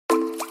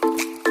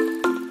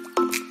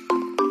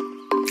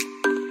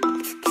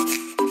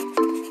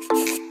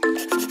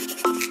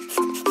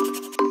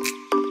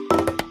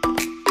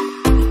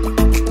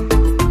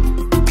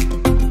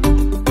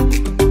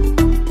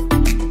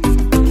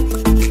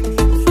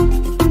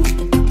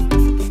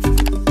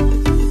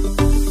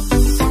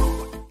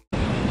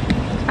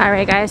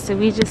Alright guys, so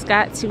we just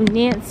got to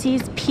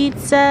Nancy's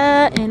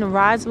Pizza in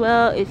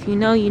Roswell. If you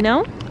know, you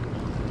know.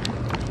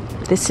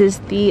 This is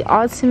the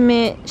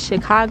ultimate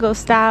Chicago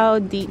style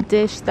deep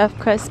dish stuffed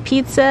crust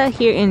pizza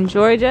here in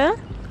Georgia.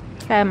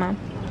 Okay, Mom.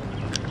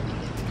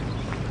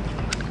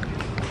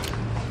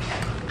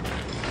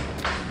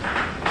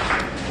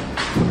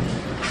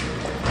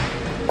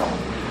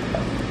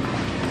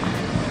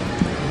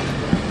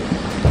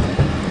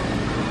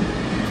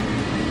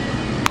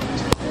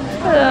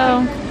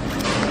 Hello.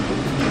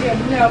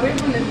 No, we're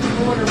from the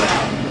border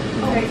route.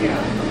 Okay,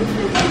 yeah.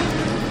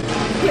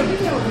 Yeah, we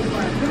know we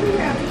want. Do we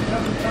have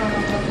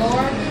a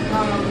large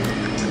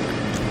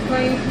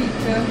plain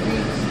pizza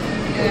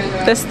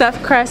and The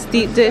stuffed crust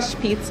deep dish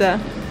pizza.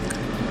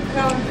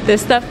 The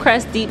stuffed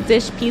crust deep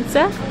dish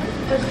pizza.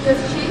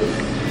 just cheese,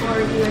 or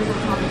do you guys want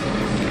sausage?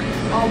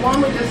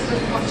 One with just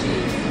want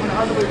cheese, and the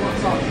other we want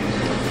sausage.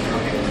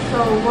 Okay, so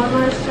one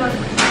large chunk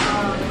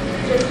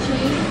just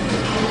cheese,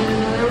 and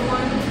another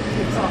one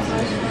with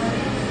sausage.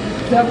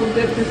 Double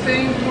dip the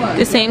same one.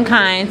 The same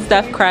kind,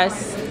 stuffed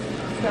crust.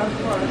 Stuffed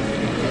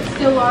crust.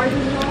 Still large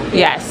as well?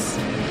 Yes.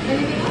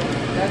 Anything else?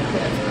 That's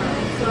it.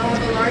 Alright, so I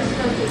have a large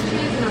chunk of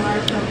cheese and a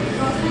large chunk of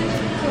sausage.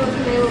 So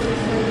today will be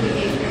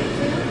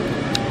 $78.32.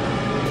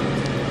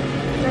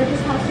 Can I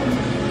just have some?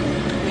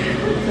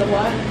 The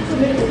what?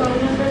 Somebody's phone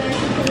number that I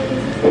can put in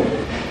the system.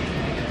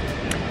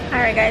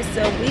 Alright guys,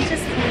 so we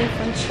just came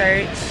from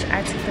church.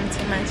 I took them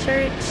to my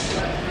church,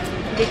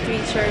 Victory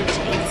Church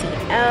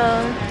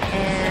ATL,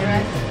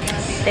 and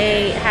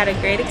they had a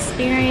great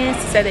experience.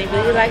 They said they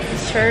really liked the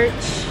church.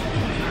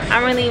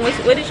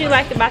 What did you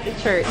like about the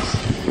church?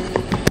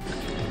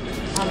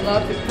 I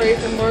love the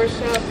praise and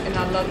worship, and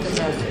I love the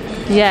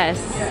message. Yes.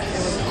 It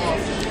was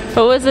awesome.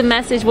 What was the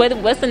message?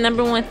 What's the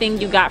number one thing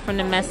you got from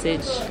the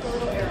message?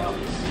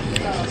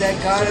 That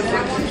God is in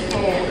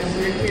control, and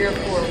we're here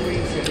for a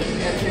reason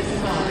at this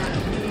time.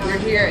 We're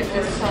here at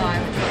this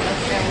time,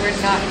 and we're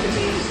not to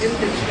be in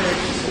the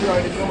church. We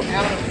are to go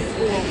out of the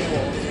four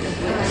walls,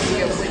 and we're to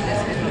be a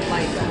witness in the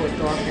light to a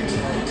darkened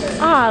world.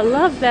 Oh, I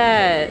love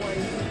that.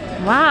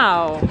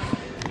 Wow.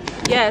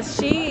 Yes,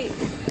 she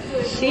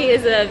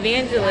is an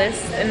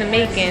evangelist in the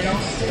making,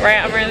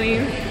 right,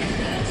 Marlene?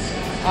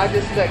 I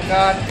just let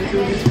God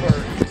do His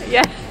work.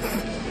 Yes.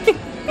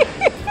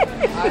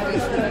 I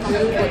just do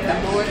what the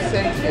Lord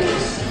said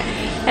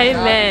to.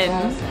 Amen.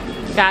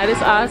 God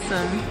is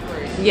awesome.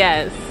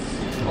 Yes.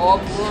 All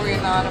glory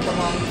and honor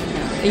belongs to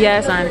Him.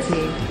 Yes,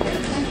 Auntie.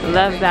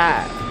 Love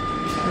that.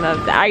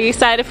 Love that. Are you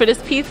excited for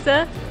this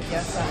pizza?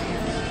 Yes, I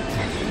am.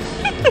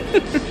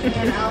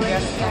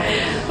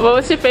 What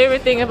was your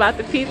favorite thing about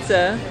the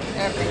pizza?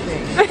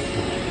 Everything.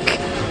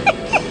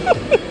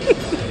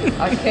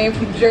 I came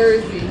from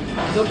Jersey,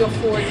 looking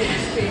forward to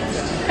this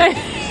pizza.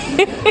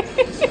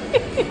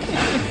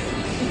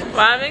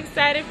 Well, I'm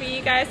excited for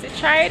you guys to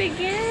try it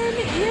again.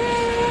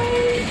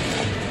 Yay!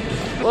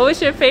 What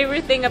was your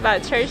favorite thing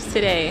about church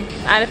today?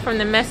 From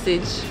the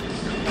message.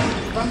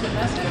 From the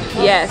message?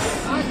 Yes.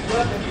 I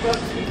love the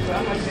pizza.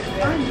 I'm going to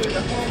under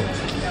the whole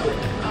message.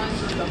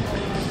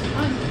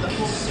 Under the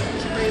whole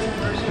church. Praise and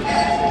worship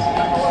message.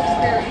 The whole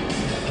experience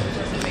was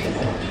just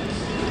amazing.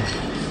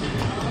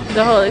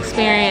 The whole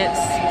experience.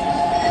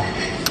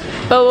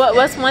 But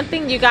what's one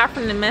thing you got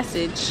from the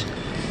message? The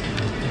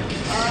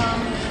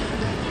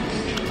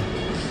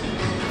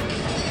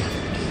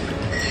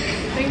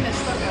thing that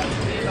stuck out to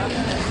me about the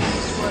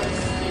message was,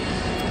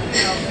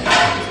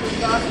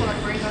 God's going to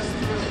bring us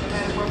through no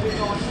matter what we're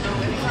going through,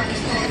 any kind of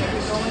storm that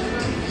we're going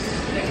through,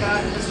 that God,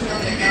 just know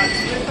that God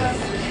is with us,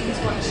 and He's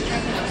going to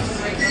strengthen us and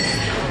bring us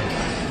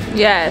through.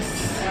 Yes.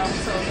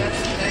 So that's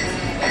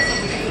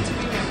something we need to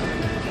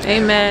remember.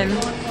 Amen.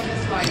 Going through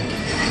this life,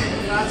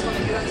 God's going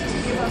to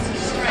give us some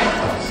strength.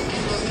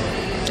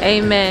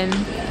 Amen.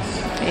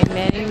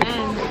 Amen.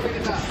 Amen.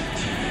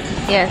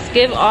 Yes,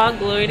 give all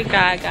glory to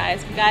God,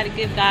 guys. We got to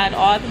give God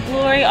all the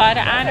glory, all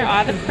the honor,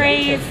 all the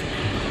praise,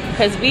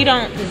 because we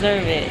don't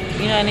deserve it.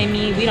 You know what I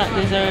mean? We don't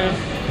deserve.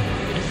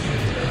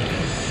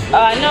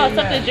 Oh, I know it's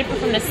something dripping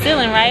from the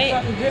ceiling,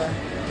 right?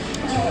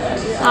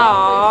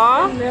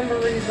 Aww.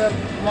 Memories of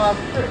my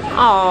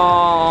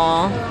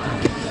Aww.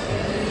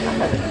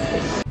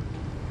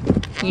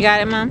 You got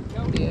it, Mom?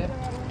 Yeah.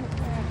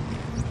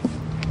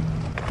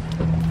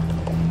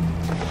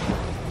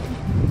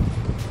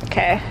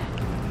 Okay.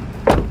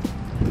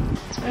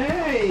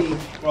 Hey.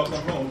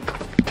 Welcome home.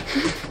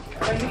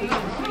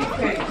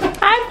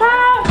 Hi,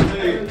 Pop.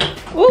 Hey.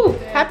 Ooh,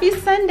 happy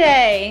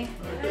Sunday.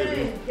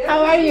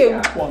 How are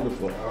you?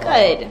 Wonderful.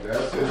 Good.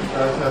 That's it. You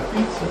guys have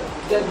pizza.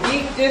 The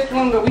deep dish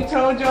one that we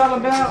told y'all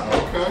about.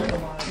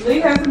 Okay. Lee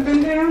hasn't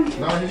been down?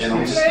 No, he's And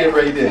I'm just getting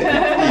ready to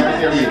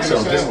eat, so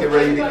I'm just getting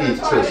ready to eat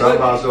too, so I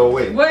might as well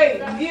wait. Wait,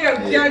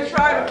 yeah, you gotta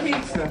try the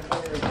pizza.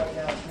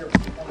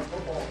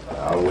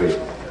 I'll wait.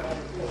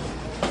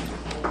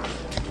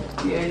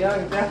 Yeah,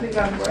 y'all definitely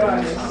gotta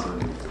try this.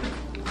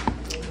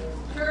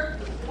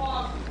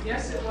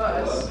 Yes, it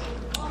was.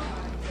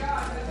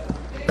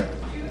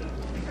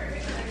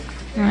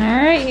 All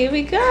right, here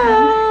we go.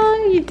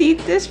 You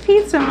deep dish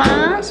pizza,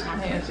 Mom. Wash my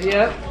hands.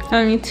 Yep.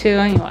 Oh, me too.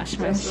 I need to wash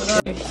my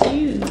hands. They're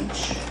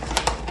huge.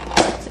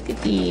 Look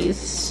at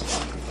these.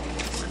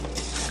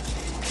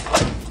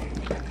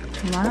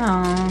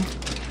 Wow.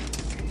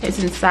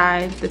 It's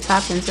inside. The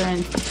toppings are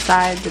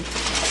inside the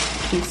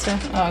pizza.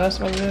 Oh, that's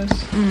what it is?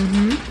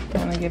 Mm-hmm.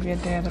 I'm gonna give your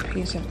dad a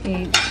piece of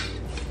each.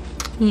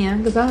 Yeah,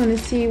 because I want to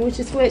see which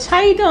is which.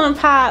 How you doing,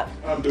 Pop?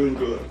 I'm doing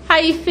good. How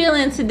you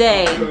feeling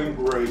today? I'm feeling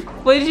great.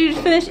 What did you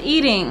finish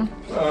eating?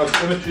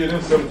 Finished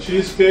eating some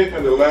cheesecake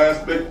and the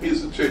last big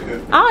piece of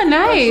chicken. Oh, And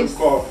nice. some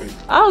coffee.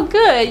 Oh,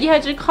 good. You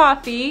had your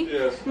coffee.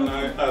 Yes, and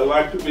I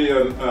like to be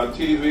on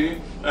TV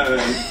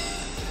and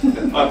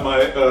on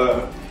my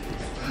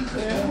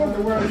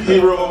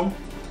hero.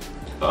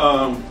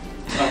 I'm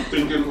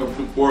thinking of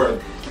the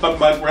word. On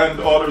my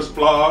granddaughter's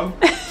blog.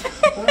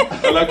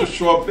 I like to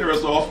show up there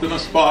as often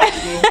as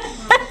possible.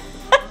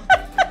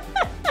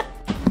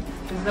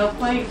 There's no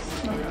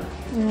plates.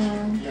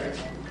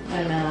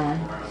 I know.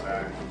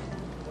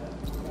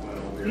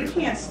 You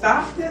can't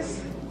stop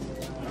this?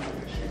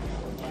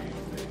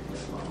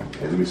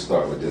 Okay, let me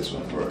start with this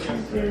one first.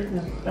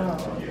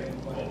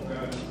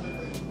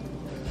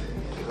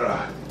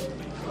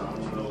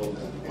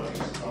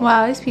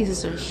 Wow, these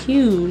pieces are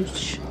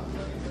huge.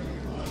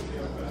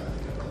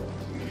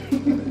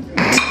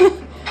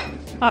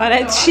 Oh,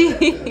 that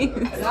cheese.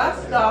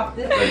 I stopped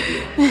it.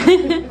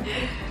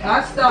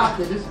 I stopped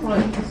it. This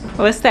one.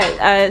 What's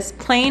that? It's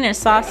plain or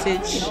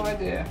sausage? No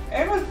idea.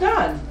 It was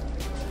done.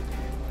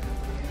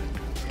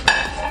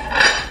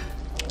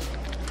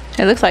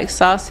 It looks like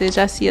sausage.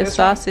 I see a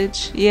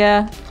sausage.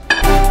 Yeah.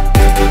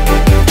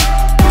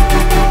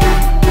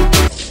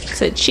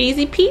 It's a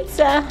cheesy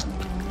pizza.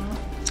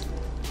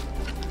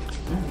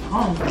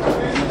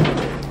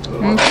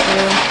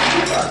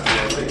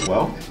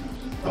 Well,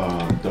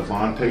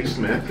 Devontae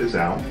Smith is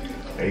out.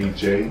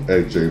 AJ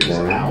AJ is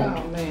Brown.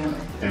 out. Oh, man.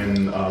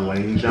 And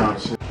Lane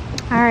Johnson.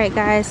 All right,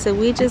 guys. So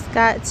we just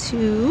got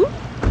to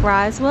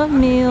Roswell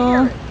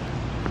Mill.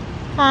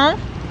 Huh?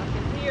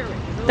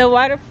 The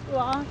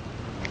waterfall.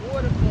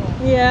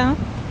 Yeah.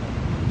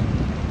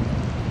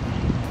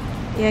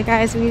 Yeah,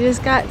 guys. We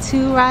just got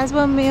to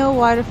Roswell Mill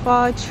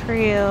Waterfall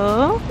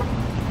Trail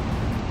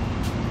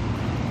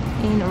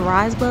in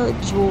Roswell,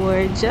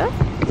 Georgia.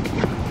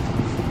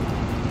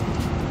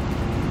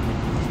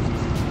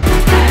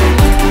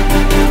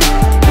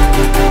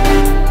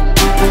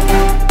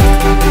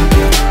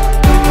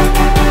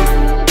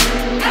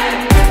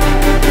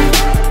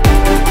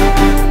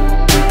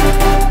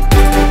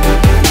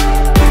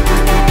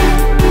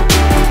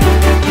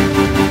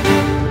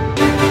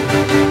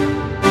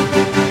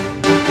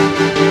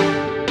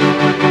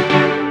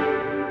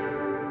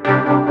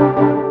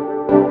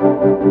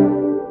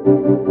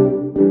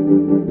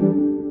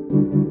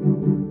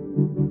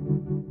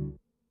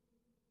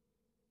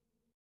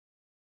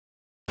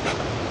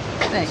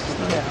 Thanks.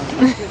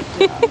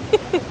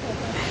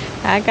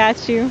 I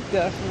got you.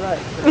 That's right.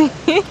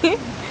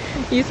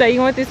 You say you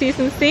want to see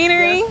some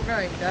scenery? That's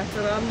right. That's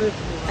what I'm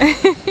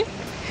looking for.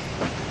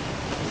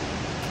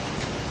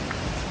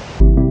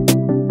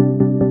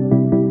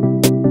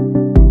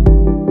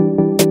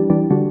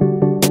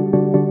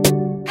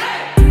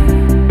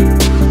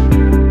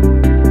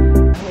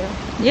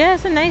 Yeah,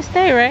 it's a nice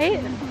day,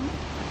 right?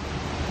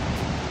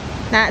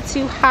 Not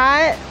too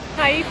hot.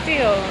 How you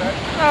feel?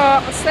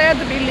 Sad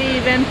to be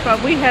leaving,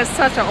 but we had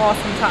such an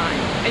awesome time.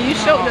 And you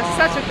showed us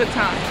such a good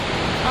time.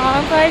 Oh,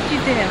 I'm glad you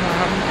did,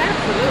 Mom.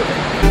 Absolutely.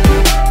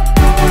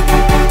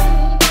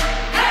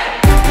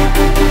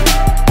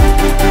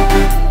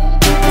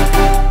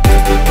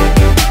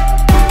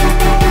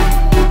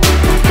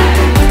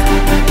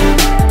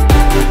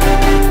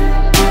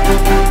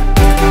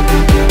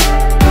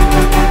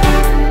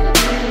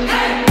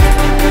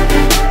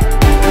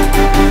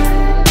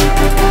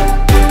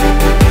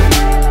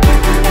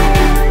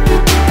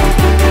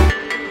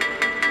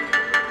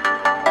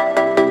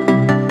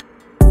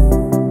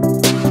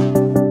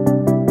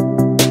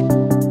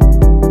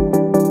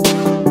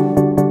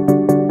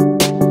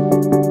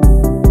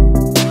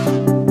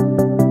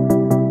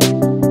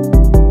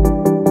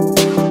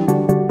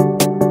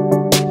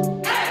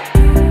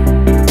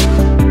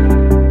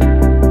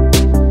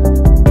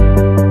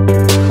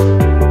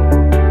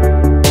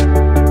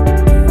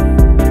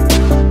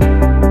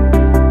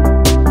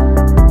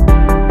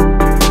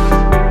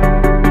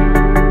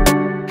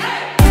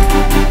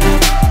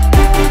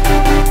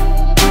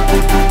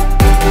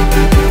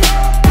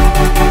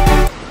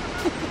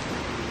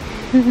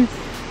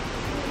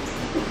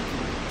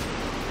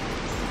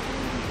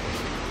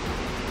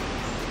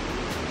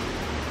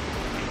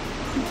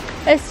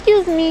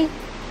 Excuse me.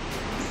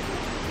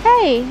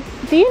 Hey,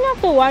 do you know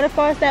if the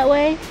waterfall's that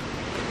way?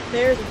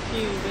 There's a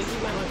few, but you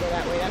might want to go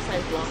that way. That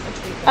side's long.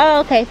 Oh,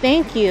 okay.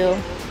 Thank you.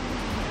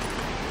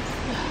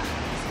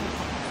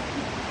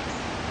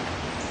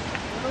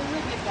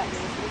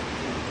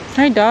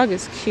 Her dog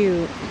is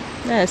cute.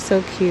 That is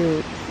so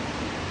cute.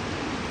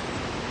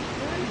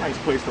 Nice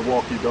place to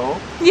walk your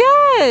dog.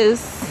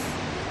 Yes.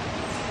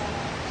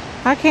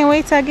 I can't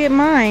wait till I get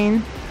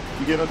mine.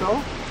 You get a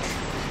dog?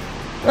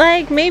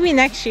 Like maybe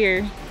next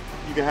year.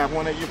 You can have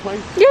one at your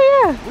place? Yeah,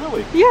 yeah.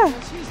 Really? Yeah.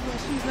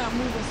 She's not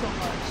moving so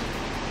much.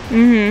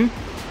 Mm-hmm.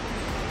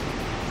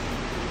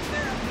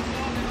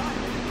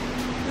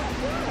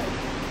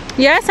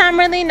 Yes,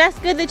 Marlene, that's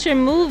good that you're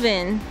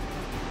moving.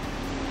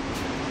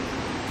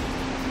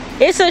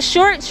 It's a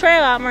short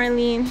trail out,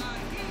 Marlene.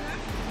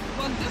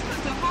 Well, this was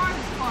the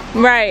hardest part.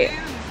 Right.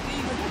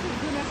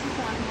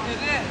 It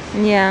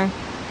is. Yeah.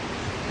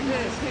 It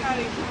is.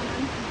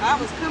 I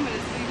was coming to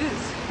see this.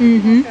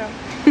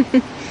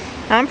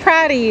 Mm-hmm. I'm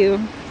proud of you.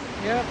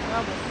 Yep, I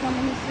was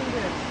coming to see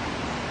this.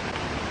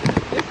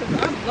 This is,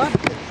 I love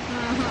this.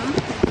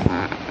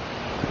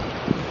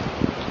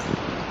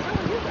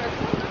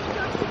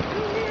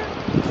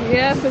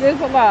 Yes, it is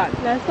a lot.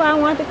 That's why I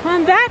want to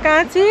come back,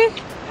 Auntie.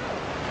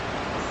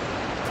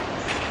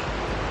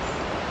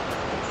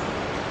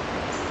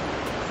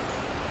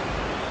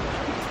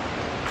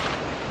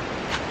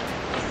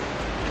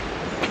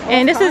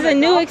 And this is a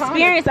new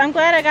experience. I'm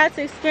glad I got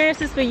to experience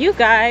this with you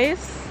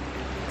guys.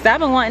 'Cause I've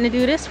been wanting to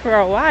do this for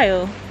a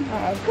while.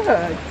 Oh,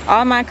 good.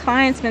 All my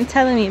clients been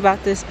telling me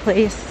about this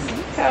place.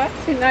 Okay.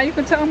 See, now you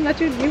can tell them that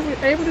you were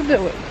able to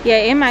do it. Yeah,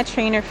 and my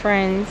trainer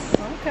friends.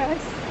 Okay.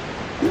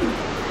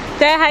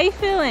 Dad, how you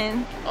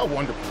feeling? Oh,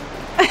 wonderful.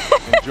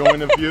 Enjoying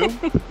the view.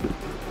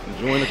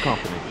 Enjoying the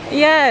company.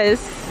 Yes,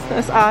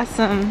 that's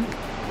awesome.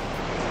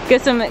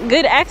 Get some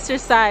good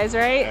exercise,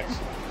 right?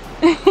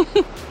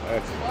 Excellent.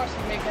 Excellent. Watch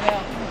them make it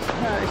out.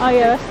 Oh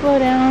yeah, let's slow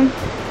down.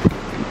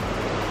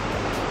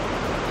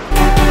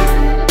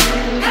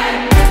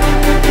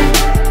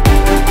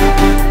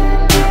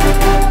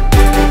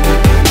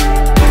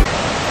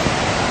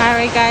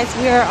 Alright guys,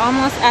 we are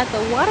almost at the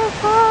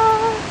waterfall.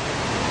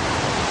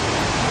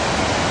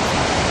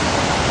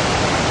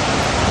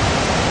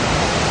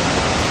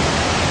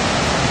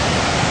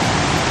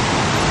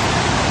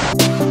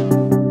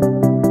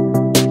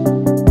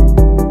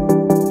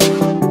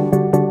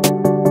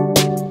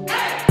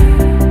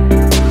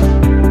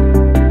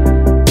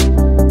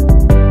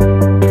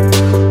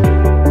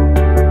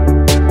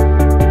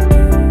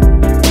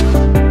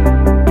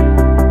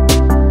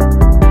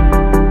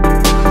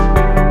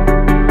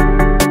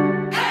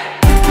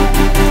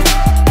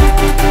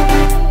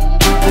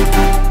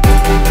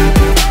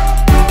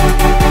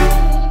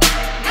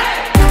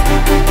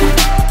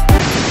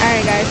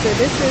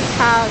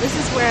 This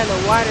is where the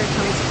water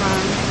comes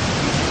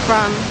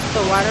from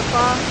the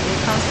waterfall. It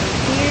comes from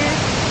here,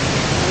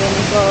 and then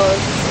it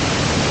goes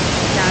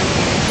down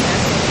here.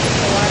 That's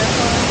the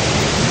waterfall.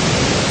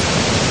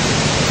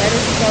 That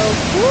is so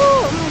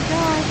cool. Oh my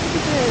gosh, look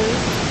at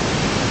this.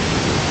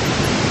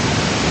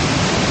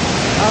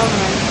 Oh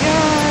my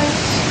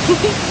gosh. Look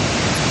at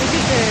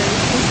this.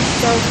 This is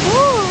so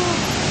cool.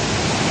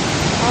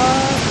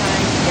 Oh my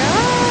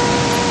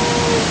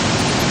gosh.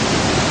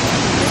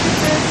 Look at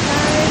this,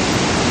 guys.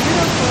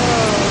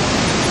 Beautiful.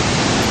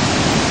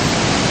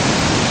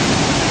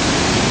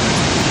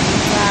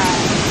 Wow.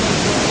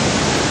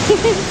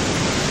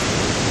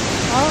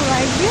 Oh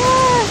my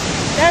gosh.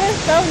 That is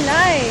so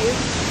nice.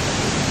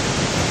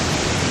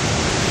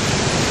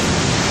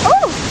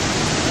 Oh!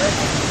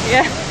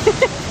 Yeah.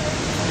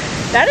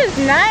 That is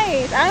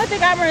nice. I don't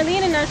think I'm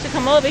Marlene enough to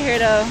come over here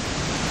though.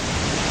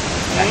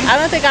 I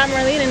don't think I'm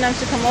Marlene enough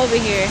to come over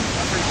here.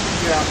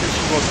 Yeah, I think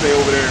she's gonna stay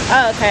over there.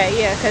 Oh, okay,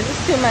 yeah, because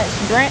it's too much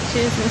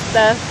branches and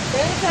stuff.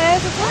 Good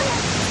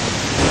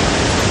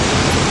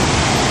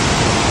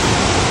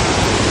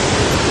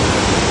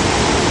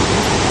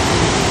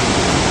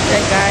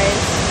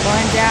guys,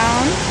 going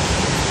down.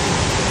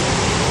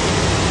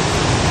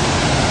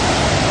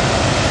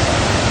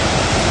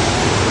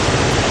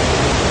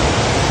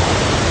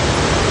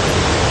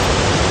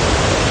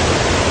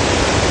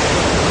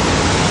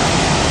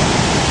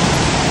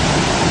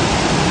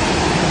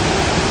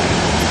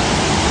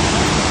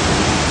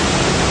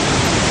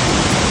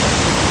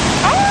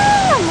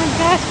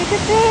 Look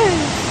at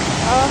this.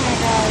 Oh my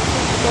gosh,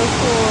 this is so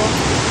cool.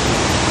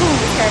 Ooh,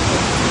 be careful.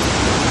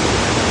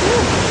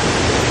 Ooh.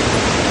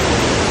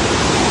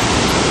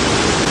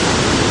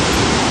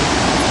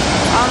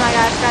 Oh my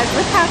gosh, guys,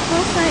 look how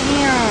close I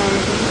am.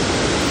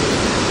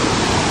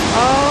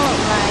 Oh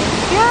my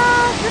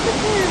gosh, look at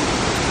this.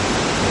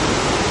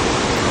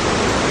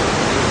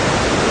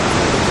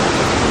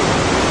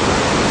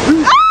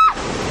 Ah!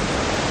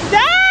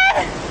 Dad!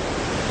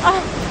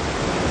 Oh.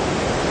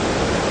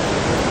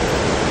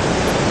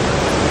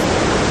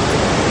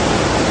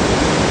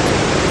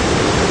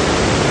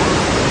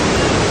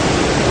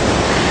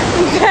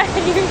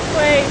 You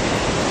play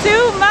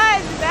too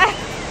much.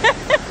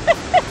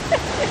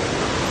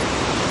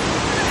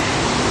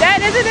 Dad,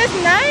 isn't this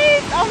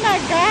nice? Oh my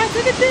gosh,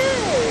 look at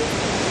this.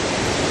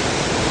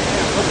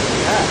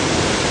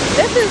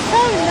 This is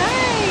so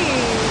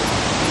nice.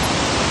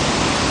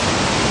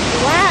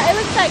 Wow, it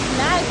looks like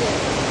magic.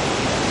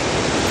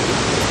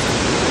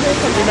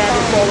 Can you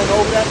imagine falling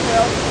over that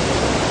trail?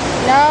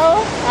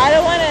 No, I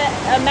don't want to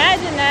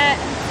imagine that.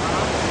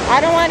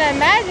 I don't want to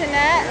imagine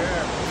that. Yeah.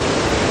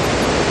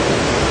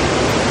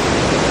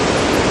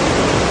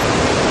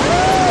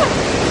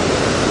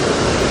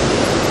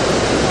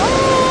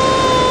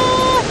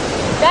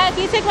 Dad,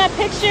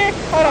 picture?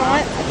 Hold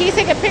on. Can you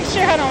take a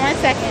picture? Hold on 1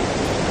 second.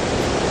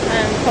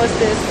 Post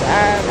this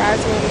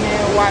Roswell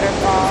Mill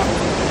Waterfall.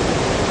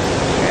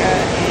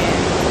 And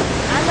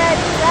I'm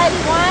ready. Ready?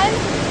 1,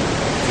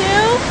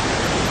 2,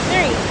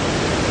 3.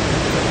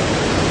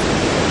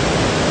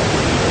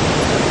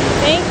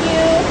 Thank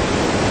you.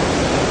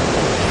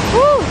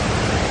 Woo.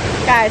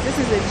 Guys, this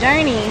is a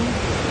journey.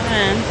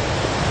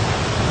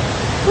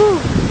 Woo.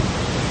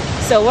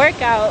 It's a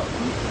workout.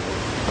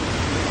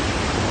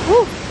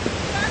 Woo.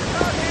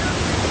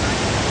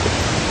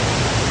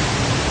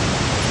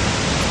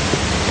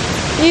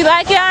 You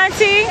like it,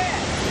 Auntie?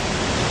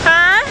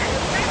 Huh?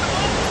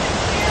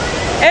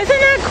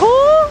 Isn't that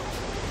cool?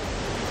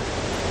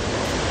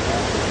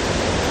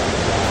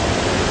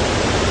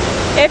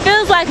 It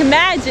feels like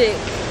magic,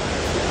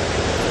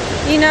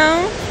 you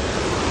know?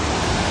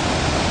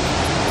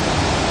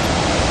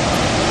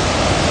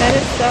 That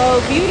is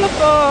so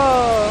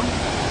beautiful.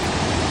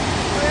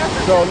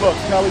 So look,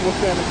 Kelly was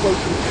standing close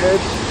to the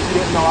edge. She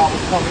didn't know I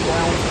was coming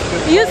down.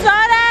 You saw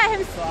that?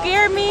 Him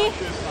scare me? I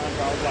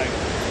was like,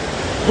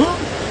 huh?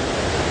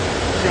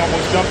 She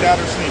almost jumped out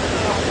her seat.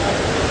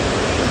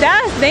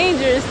 That's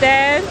dangerous,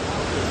 Dad.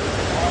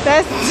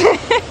 That's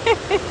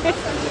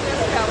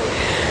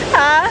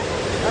huh?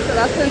 I said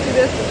I sent you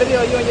this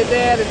video of you and your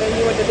dad, and then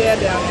you and your dad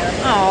down there.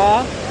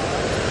 Aww.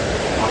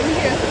 Oh, you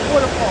hear it's a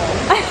waterfall.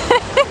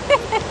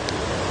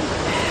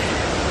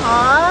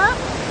 Aww.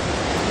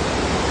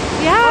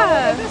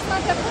 Yeah. If it's not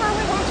that far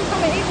away, why don't you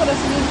come and eat with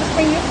us and then just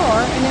bring your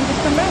car and then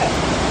just come back?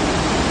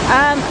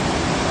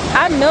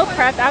 I'm meal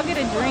prepped. I'll get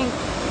a drink.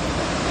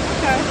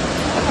 Okay.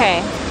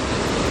 Okay.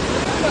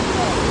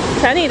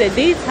 So I need a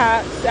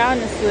detox,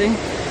 honestly.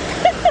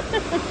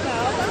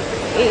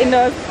 eating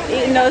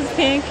those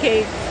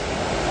pancakes.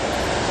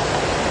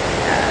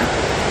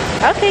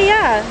 Okay,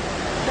 yeah,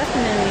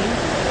 definitely.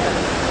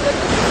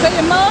 So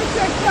your mom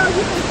said, "Girl,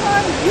 you can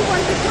come. You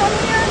want to come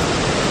here?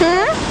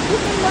 You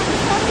can want to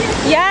come here."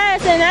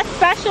 Yes, and that's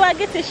special. I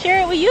get to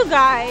share it with you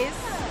guys.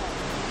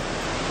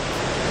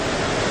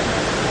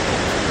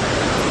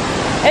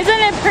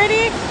 Isn't it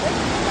pretty?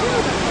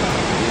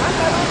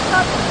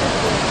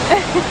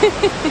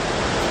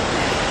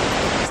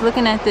 Just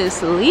looking at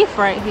this leaf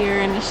right here,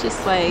 and it's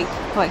just like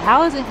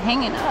how is it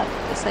hanging up?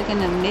 It's like in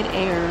the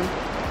mid-air.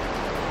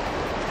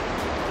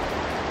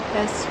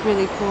 That's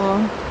really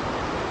cool.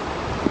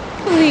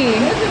 Isn't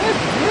it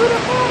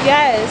beautiful?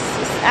 Yes,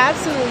 it's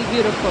absolutely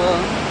beautiful.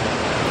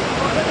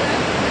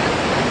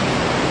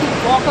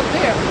 Walk up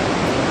there.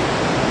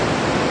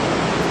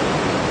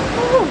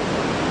 Ooh.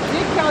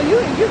 You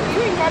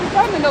ain't got to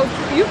come to no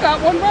tree. You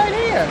got one right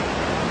here.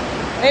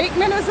 8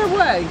 minutes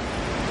away.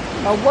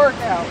 A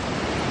workout.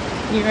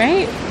 You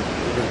right?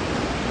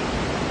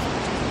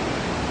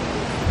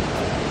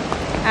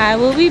 I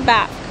will be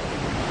back.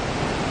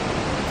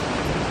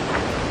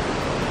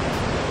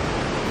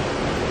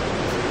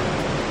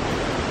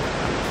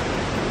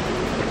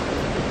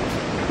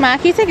 Ma,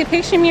 can you take a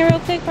picture of me real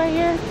quick right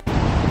here?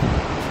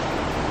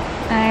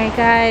 Alright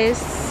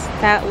guys,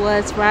 that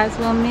was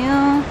Roswell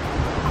Mill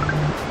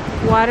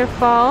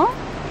Waterfall.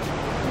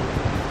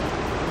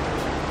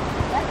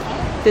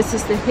 This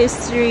is the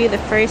history, the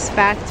first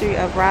factory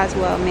of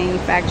Roswell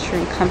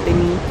Manufacturing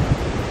Company.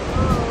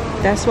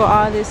 That's what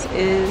all this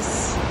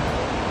is.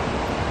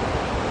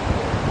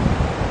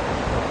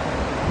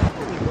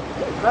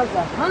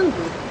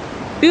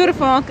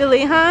 Beautiful, Uncle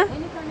Lee, huh?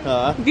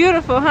 Huh?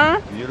 Beautiful,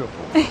 huh?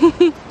 Beautiful.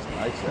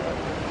 Nice out.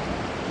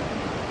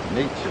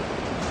 Nature.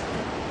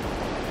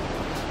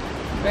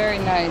 Very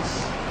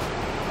nice.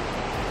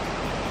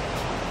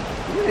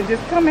 You can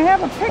just come and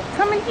have a pic.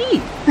 Come and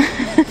eat.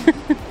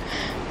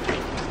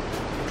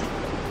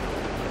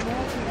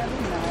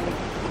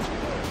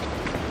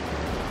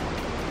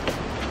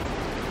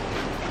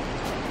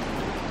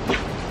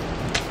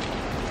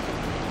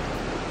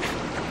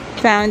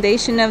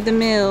 Foundation of the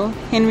mill,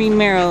 Henry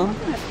Merrill.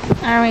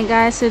 Alright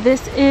guys, so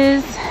this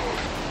is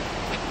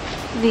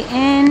the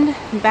end.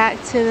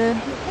 Back to the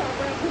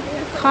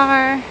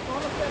car.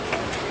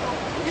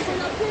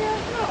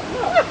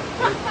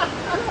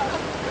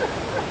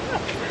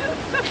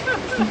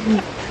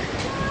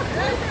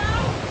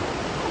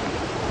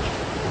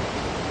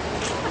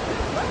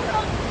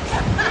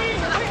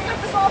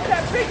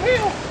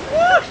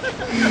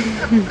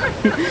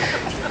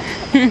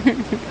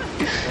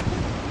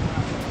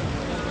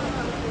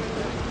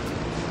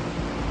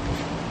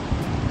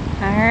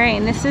 Alright,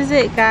 and this is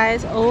it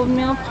guys, Old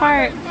Mill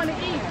Park.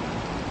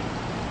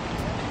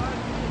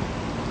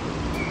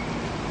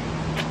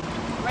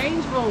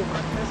 Range Rover.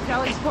 That's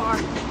Kelly's car.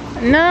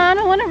 No, I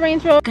don't want a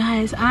Range Rover.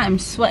 Guys, I am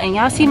sweating.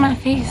 Y'all see my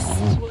face?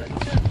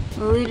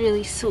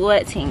 Literally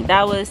sweating.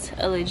 That was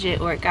a legit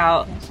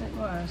workout.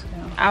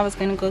 I was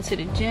gonna go to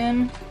the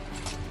gym,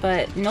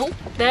 but nope.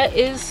 That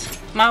is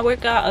my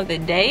workout of the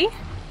day,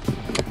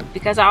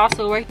 because I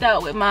also worked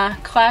out with my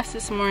class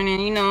this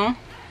morning, you know.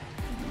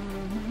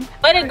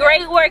 But a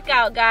great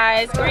workout,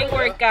 guys. Great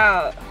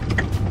workout.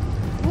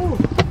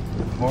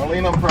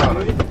 Marlene, I'm proud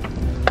of you.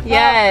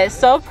 Yes,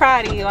 so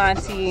proud of you,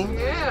 Auntie.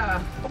 Yeah.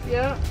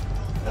 Yeah.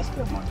 That's a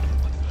good one.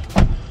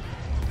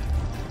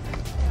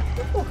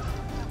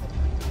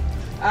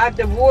 At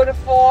the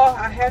waterfall,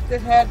 I had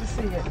to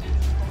see it.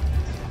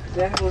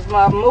 That was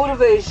my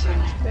motivation.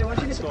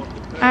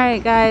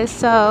 Alright guys,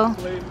 so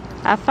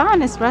I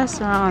found this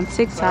restaurant on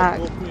TikTok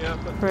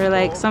for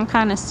like some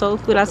kind of soul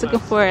food. I was looking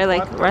for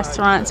like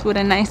restaurants with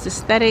a nice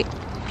aesthetic,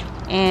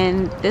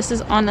 and this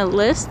is on the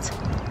list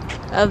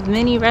of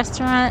many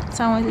restaurants.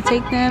 I wanted to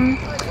take them.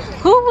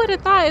 Who would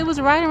have thought it was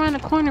right around the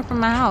corner from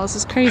my house?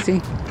 It's crazy.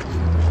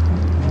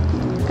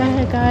 Go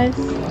ahead guys.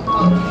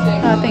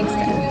 Oh, thanks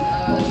guys.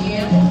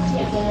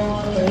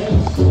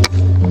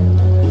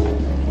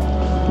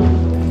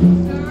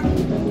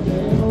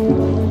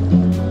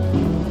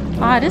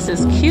 Oh, this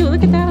is cute.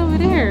 Look at that over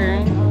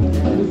there.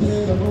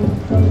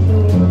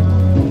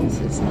 This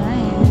is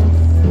nice.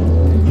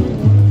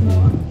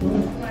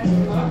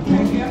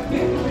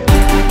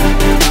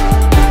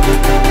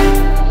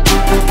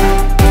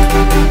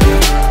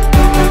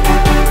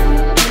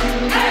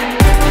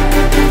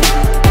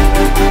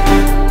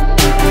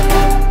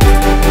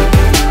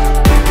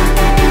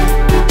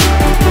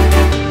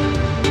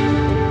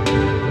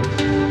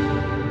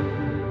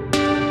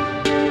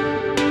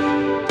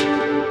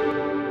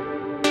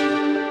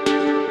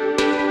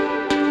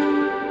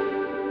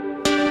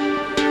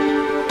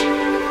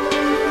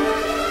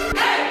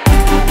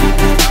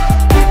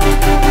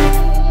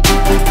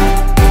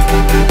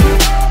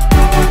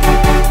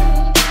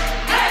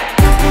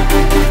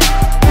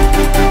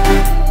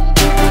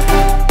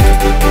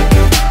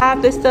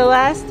 It's the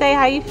last day.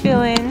 How you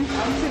feeling?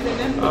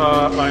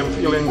 I'm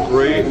feeling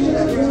great.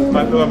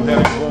 I know I'm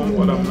heading home,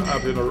 but I'm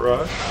not in a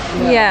rush.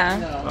 Yeah.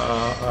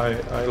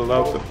 I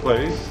love the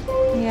place.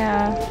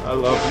 Yeah. I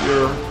love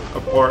your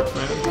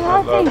apartment. Oh,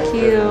 I love thank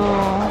you.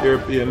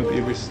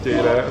 Airbnb we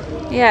stayed at.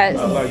 Yes.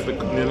 I like the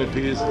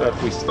communities that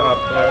we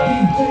stopped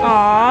at.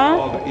 Aww.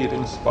 All the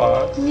eating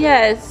spots.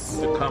 Yes.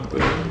 The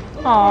company.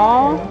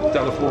 Aww.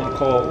 Telephone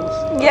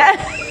calls. Yeah.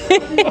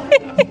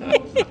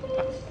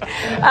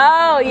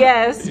 Oh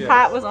yes. Yes.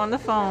 Pot was on the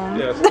phone.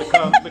 Yes,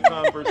 the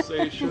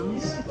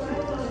conversations.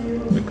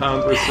 The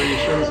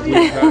conversations we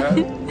had.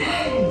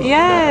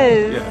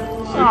 Yes. Yeah.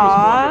 So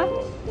Aww.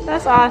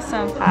 That's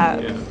awesome,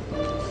 Pop. yeah.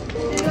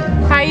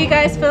 How are you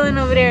guys feeling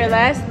over there?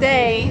 Last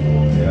day.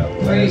 Yeah,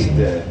 last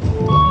day.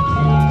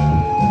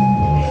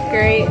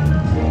 Great.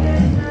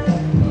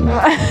 I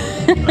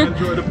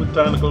enjoyed the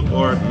botanical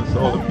gardens,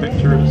 all the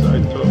pictures I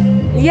took.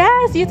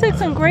 Yes, you took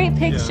some great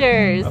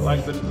pictures. Yeah, I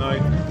like the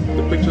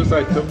pictures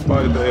I took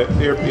by the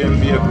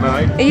Airbnb at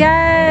night.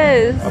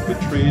 Yes. Of the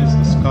trees,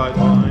 the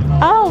skyline.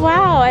 Oh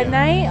wow, at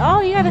night?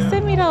 Oh, you gotta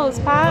send me those,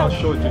 I'll Pop.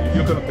 show it to you.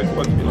 You're gonna pick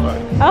what you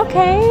like.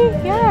 Okay,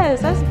 yes,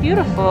 that's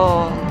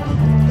beautiful.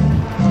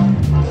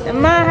 And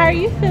Ma, how are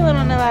you feeling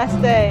on the last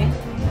day?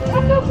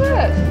 I feel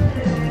good.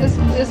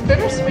 It's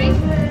bittersweet,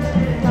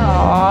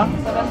 Aw,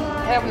 but I'm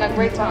having a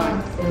great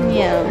time.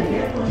 yeah.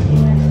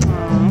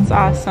 Aw, it's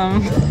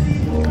awesome.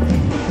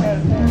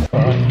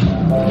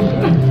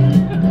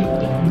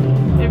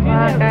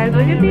 Wow, guys,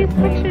 look at these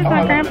pictures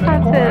my grandpa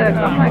took.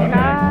 Oh my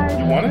gosh.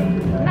 You want it?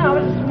 No, I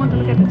just wanted to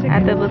look at the ticket.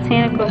 At the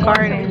botanical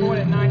garden. At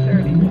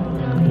 9:30.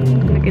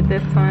 Look at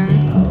this one.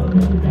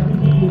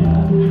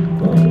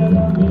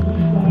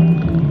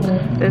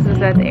 This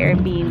is at the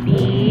Airbnb.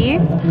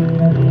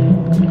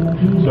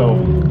 So,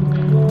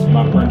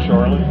 my friend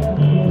Charlie,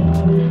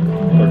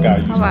 her guy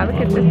used Oh wow, look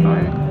at this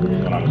one.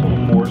 when I was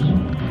on the force.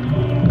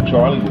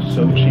 Charlie was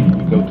so cheap.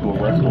 We go to a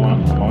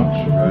restaurant for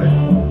lunch, right?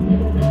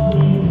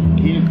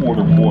 He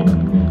ordered water,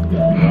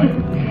 right?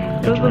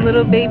 There's a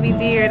little baby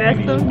deer. That's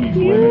so Lemon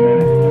cute. in it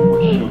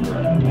with sugar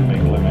and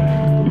make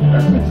lemonade.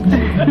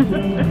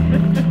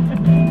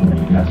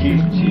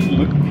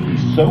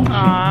 He's so cheap.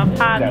 Aw,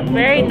 Pop, that we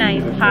very go to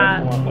nice, this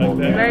Pop. restaurant called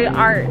Very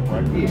Right.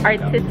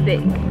 artistic.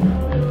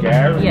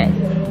 Gary? Yes.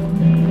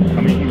 I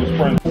mean, he was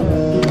friends.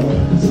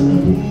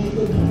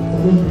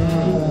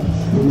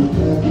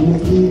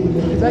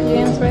 Is that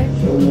yams, right?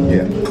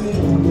 Yeah.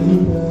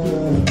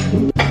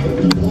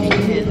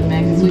 Here's the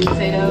mac and sweet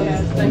potatoes.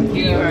 Yes, thank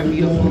you. You are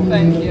beautiful.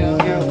 Thank you. You're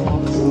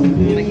welcome.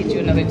 I'm gonna get you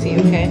another tea,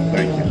 okay?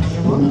 Thank you.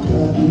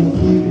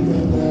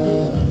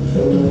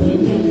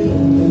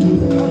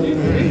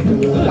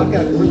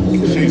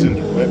 Seasoned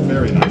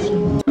very nice.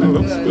 It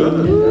looks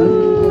good.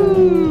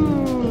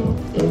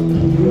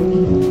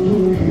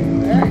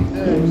 Very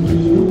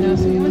good. Now,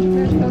 so you want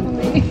your first couple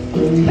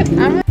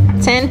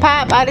 10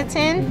 Pop out of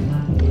 10?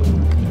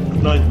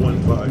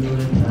 9.5.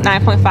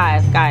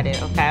 9.5. Got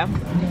it. Okay.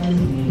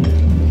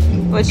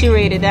 What you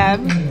rated, Deb?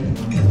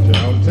 10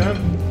 out of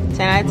 10.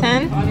 10 out of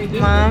 10?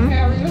 Mom?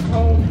 10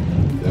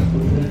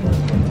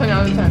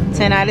 out of 10.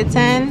 10 out of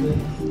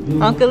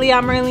 10? Uncle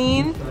Leon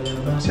Marlene?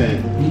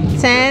 10.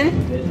 10?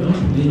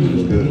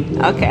 Good.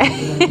 Okay.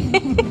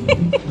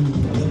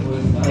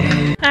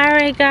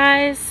 Alright,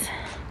 guys.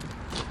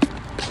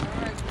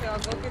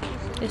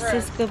 This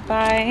is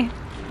goodbye.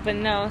 But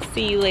no,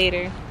 see you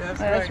later. That's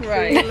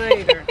right. See you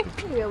later.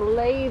 See you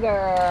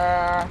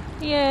later.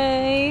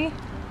 Yay.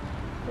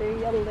 See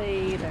you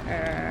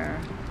later.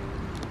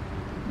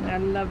 I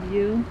love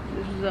you.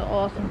 This is an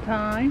awesome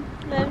time.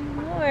 Love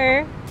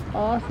more.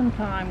 Awesome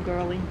time,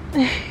 girlie.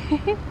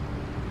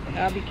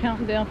 I'll be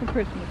counting down for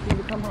Christmas for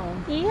you to come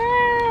home.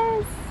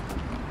 Yes.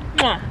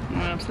 Mwah.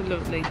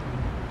 Absolutely.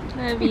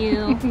 Love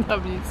you.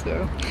 Love you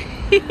too.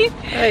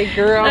 Hey,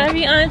 girl. Love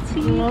you,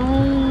 Auntie.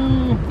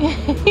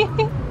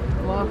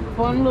 My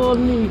fun little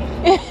niece.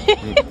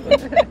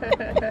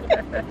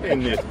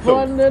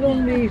 Fun little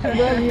niece.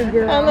 Love you,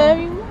 girl. I love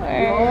you more.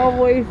 You're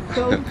always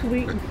so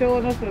sweet and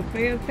showing us a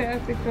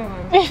fantastic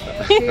time.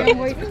 I can't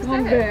wait to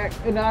come back,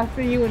 and I'll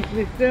see you in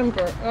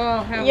December.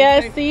 Oh,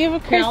 yes, see you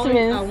for Cali,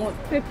 Christmas. I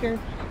want pictures.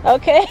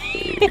 Okay.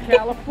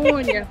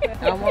 California.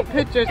 I want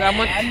pictures. I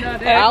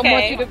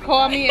want you to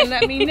call me and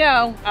let me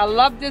know. I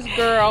love this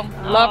girl.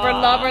 Love her,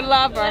 love her,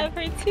 love her. Love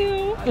her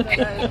too.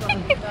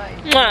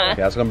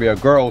 Yeah, it's gonna be a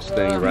girls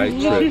thing, right?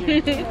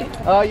 Trip.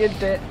 Oh, you're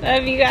dead.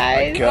 Love you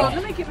guys.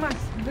 Let me get my...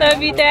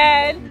 Love you,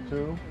 Dad. You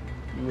too.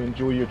 You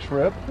enjoy your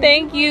trip.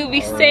 Thank you.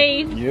 Be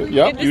safe. Yep,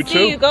 Good to you see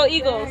too. you. Go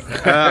Eagles.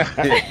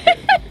 Hey,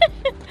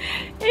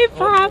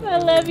 Pop. I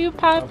love you,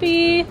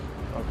 Poppy.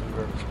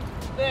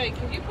 Hey,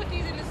 can you put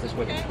these in the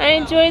suitcase? I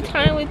enjoyed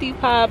time with you,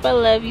 Pop. I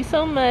love you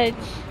so much.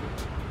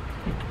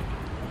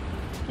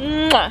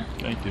 Mwah.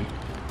 Thank you.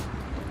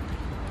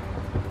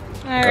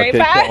 All right, Okay,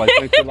 bye. Kelly,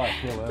 thanks a lot,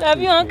 Kelly. Love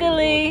you, Uncle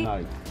Lee.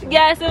 Nice.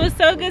 Yes, it was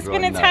so good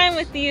spending Nice. time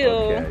with you.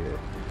 Okay.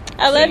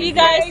 I love you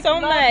guys so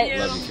much.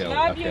 Love you, Kelly.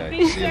 Love you. Okay, Be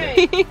see you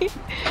safe. later.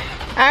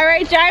 All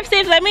right, drive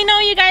safe. Let me know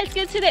when you guys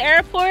get to the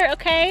airport,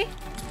 okay?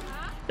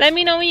 Let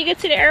me know when you get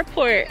to the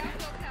airport.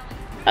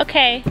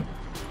 Okay.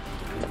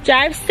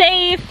 Drive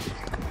safe.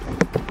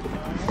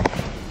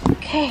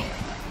 Okay.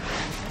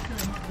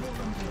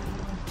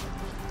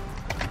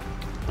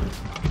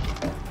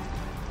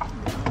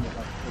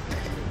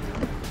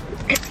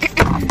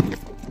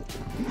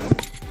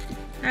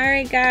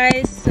 Alright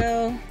guys,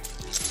 so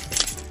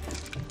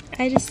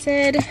I just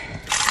said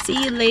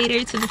see you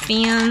later to the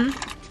fam.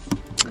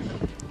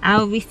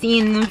 I'll be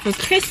seeing them for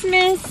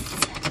Christmas,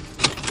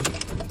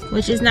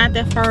 which is not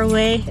that far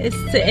away. It's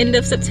the end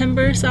of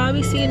September, so I'll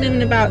be seeing them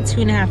in about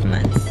 2.5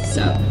 months.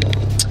 So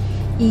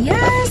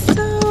yeah,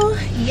 so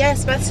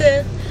yes, about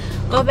to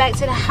go back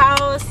to the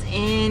house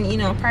and, you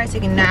know, probably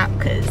take a nap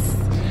because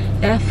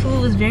that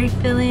food was very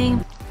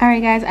filling.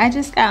 Alright guys, I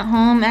just got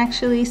home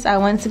actually, so I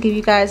wanted to give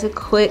you guys a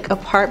quick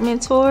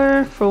apartment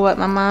tour for what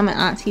my mom and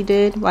auntie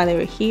did while they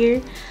were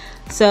here.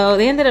 So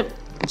they ended up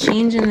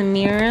changing the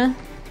mirror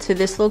to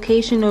this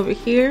location over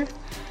here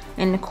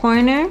in the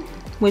corner,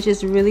 which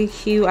is really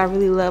cute. I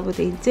really love what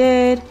they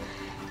did.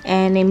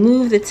 And they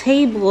moved the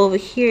table over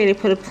here. They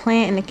put a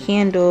plant and a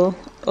candle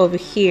over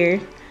here.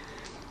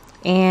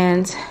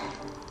 And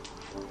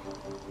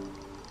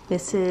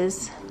this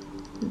is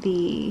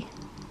the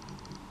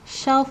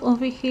shelf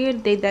over here.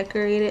 They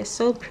decorated it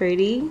so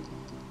pretty.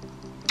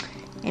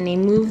 And they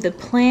moved the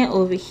plant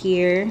over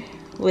here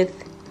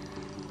with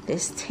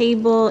this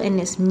table and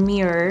this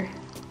mirror.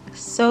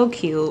 So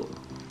cute.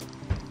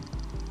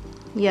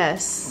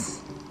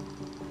 Yes,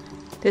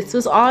 this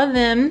was all of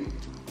them.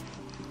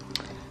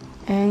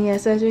 And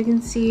yes, as you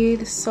can see,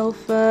 the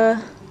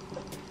sofa,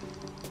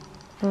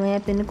 the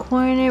lamp in the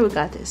corner. We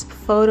got this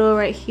photo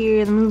right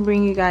here. Let me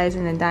bring you guys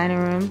in the dining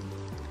room.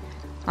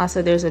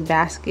 Also, there's a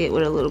basket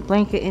with a little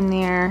blanket in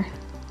there.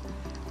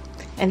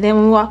 And then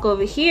when we walk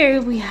over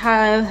here, we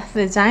have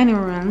the dining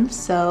room.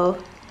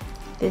 So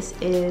this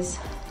is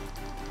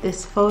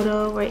this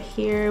photo right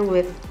here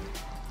with,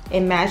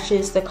 it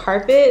matches the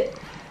carpet.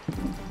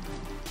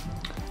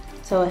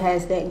 So it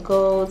has that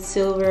gold,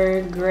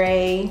 silver,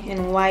 gray,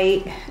 and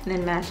white, and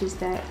then matches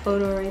that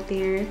photo right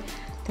there.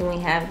 Then we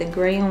have the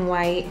gray and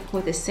white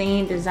with the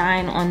same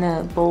design on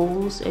the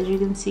bowls, as you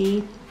can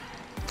see.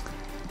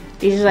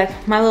 These are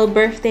like my little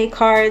birthday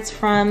cards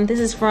from, this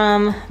is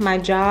from my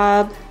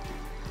job.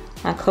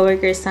 My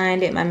coworkers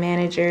signed it, my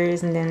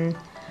managers, and then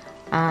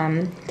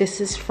this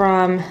is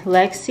from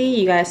Lexi.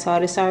 You guys saw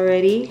this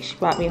already. She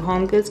bought me a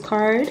home goods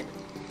card.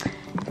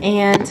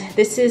 And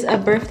this is a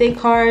birthday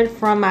card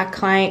from my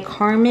client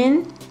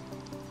Carmen.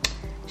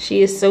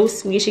 She is so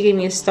sweet. She gave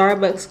me a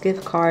Starbucks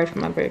gift card for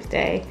my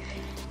birthday.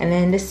 And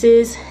then this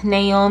is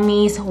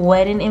Naomi's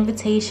wedding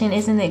invitation.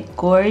 Isn't it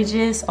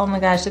gorgeous? Oh my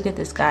gosh, look at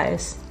this,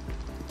 guys.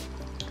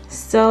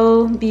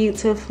 So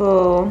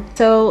beautiful.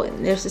 So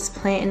there's this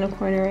plant in the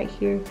corner right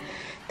here.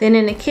 Then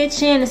in the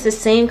kitchen, it's the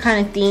same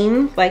kind of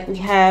theme. Like we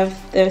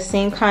have the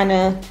same kind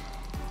of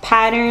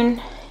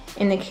pattern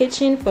in the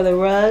kitchen for the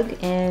rug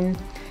and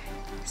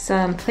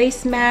some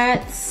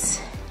placemats.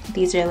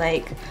 These are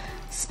like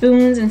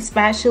spoons and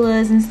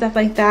spatulas and stuff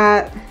like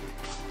that.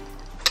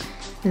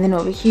 And then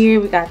over here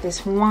we got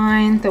this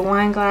wine, the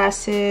wine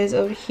glasses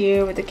over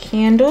here with the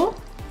candle.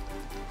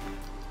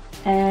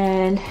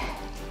 And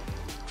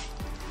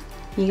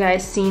you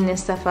guys seen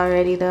this stuff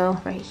already though,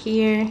 right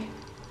here.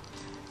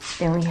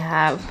 Then we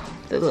have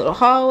the little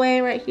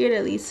hallway right here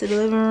that leads to the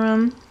living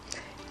room.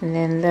 And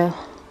then the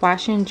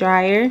washer and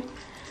dryer.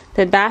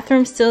 The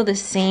bathroom's still the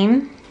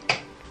same.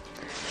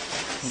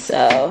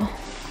 So,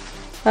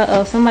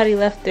 uh-oh, somebody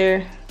left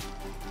their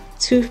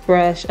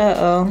toothbrush.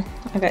 Uh-oh.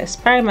 Okay, it's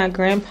probably my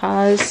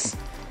grandpa's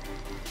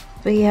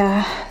But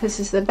yeah, this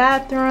is the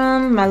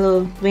bathroom. My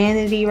little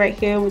vanity right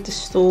here with the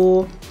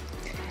stool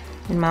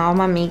and all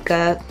my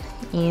makeup.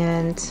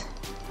 And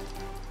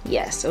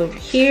yes, over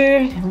here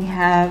we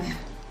have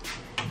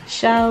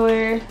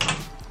shower,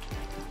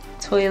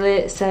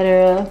 toilet,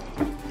 etc.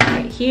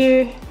 right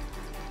here.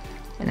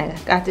 And I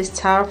got this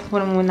towel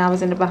from when I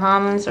was in the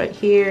Bahamas right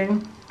here.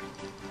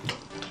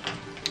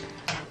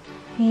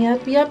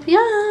 Yup.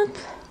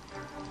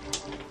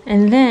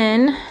 And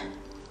then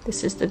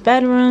this is the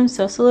bedroom.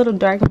 So it's a little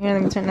dark in here.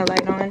 Let me turn the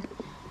light on.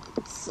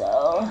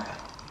 So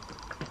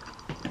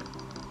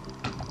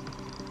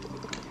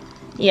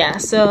yeah,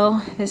 so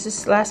this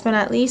is last but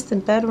not least the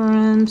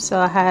bedroom. So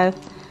I have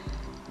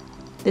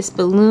this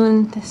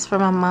balloon. This is for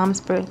my mom's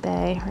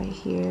birthday right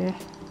here.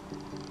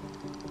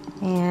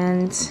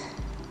 And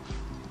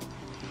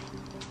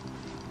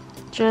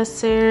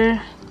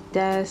dresser,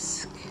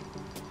 desk,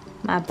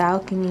 my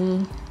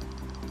balcony.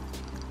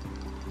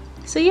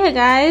 So yeah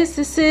guys,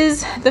 this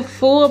is the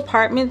full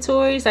apartment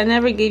tours. I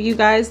never gave you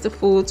guys the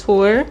full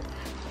tour,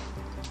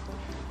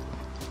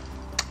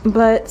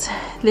 but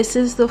this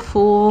is the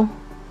full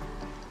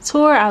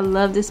tour. I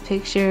love this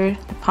picture.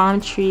 The palm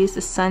trees,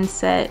 the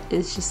sunset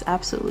is just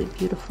absolutely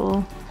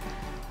beautiful.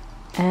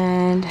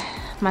 And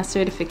my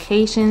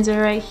certifications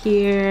are right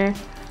here.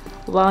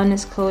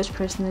 Wellness coach,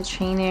 personal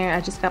trainer.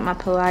 I just got my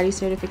Pilates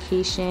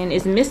certification.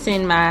 It's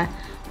missing my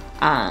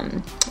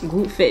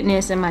group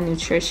fitness and my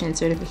nutrition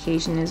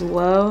certification as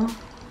well.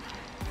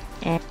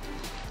 And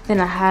then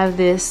I have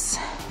this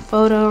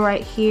photo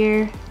right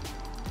here.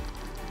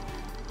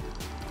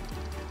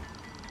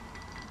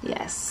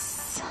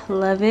 Yes,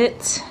 love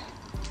it.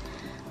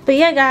 But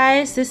yeah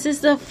guys, this is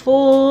the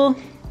full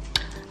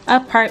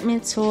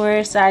apartment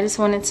tour. So I just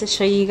wanted to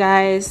show you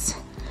guys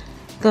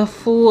the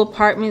full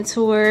apartment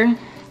tour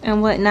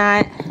and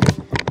whatnot.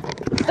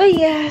 But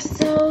yeah,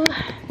 so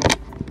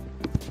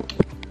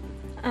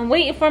I'm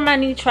waiting for my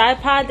new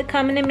tripod to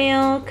come in the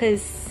mail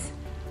because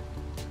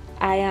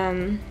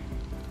I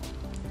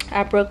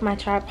broke my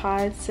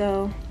tripod,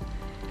 so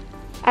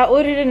I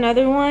ordered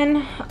another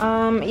one.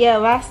 Yeah, it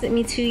lasted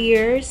me 2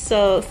 years,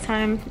 so it's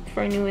time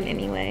for a new one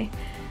anyway.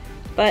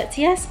 But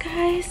yes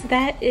guys,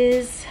 that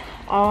is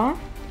all.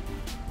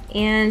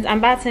 And I'm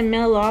about to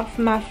mail off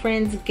my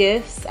friend's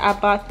gifts. I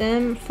bought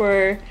them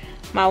for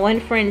my one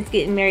friend is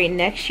getting married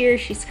next year.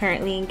 She's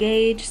currently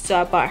engaged, so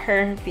I bought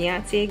her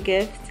fiance a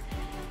gift.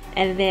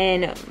 And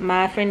then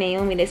my friend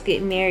Naomi that's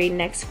getting married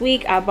next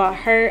week, I bought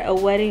her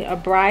a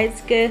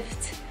bride's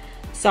gift.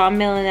 So I'm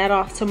mailing that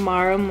off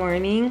tomorrow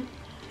morning.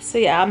 So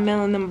yeah, I'm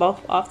mailing them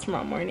both off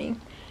tomorrow morning.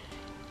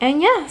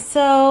 And yeah,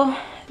 so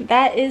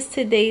that is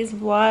today's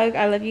vlog.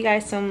 I love you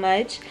guys so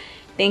much.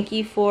 Thank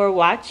you for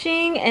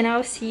watching, and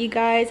I'll see you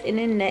guys in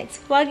the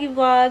next vloggy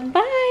vlog.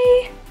 Bye!